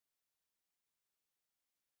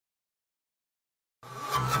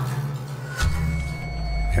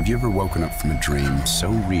Have you ever woken up from a dream so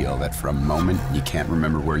real that for a moment you can't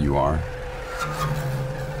remember where you are?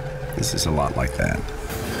 This is a lot like that.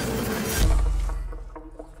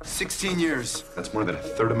 16 years. That's more than a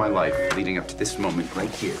third of my life leading up to this moment right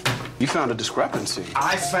here. You found a discrepancy.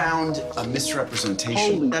 I found a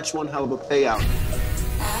misrepresentation. Holy, that's one hell of a payout.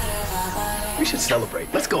 We should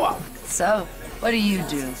celebrate. Let's go out. So, what do you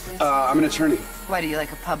do? I'm an attorney. Why, do you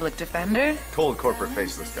like a public defender? Cold corporate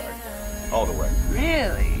faceless guy. All the way.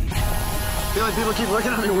 Really? I feel like people keep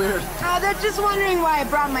looking at me weird. Oh, they're just wondering why I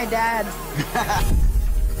brought my dad.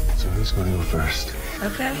 So who's going to go first?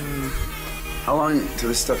 Okay. How long till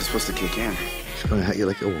this stuff is supposed to kick in? It's going to hit you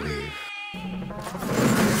like a wave.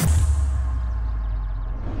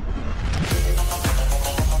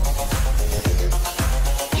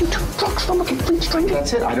 You took drugs from a complete stranger.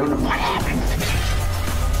 That's it. I don't know what happened.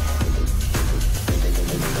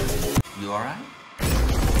 You all right?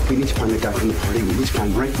 We need to find the guy from the party. We need to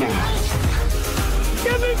find right now.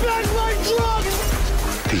 Give me back my drugs!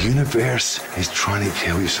 The universe is trying to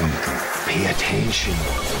tell you something. Pay attention.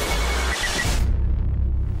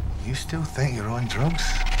 You still think you're on drugs?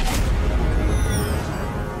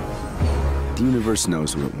 The universe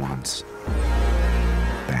knows what it wants.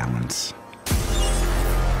 Balance.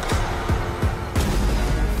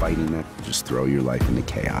 Fighting that will just throw your life into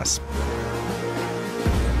chaos.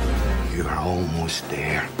 You're almost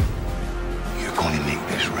there. You're going to make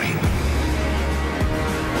this right.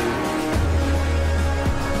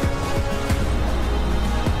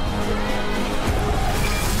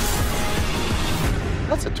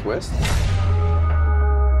 That's a twist.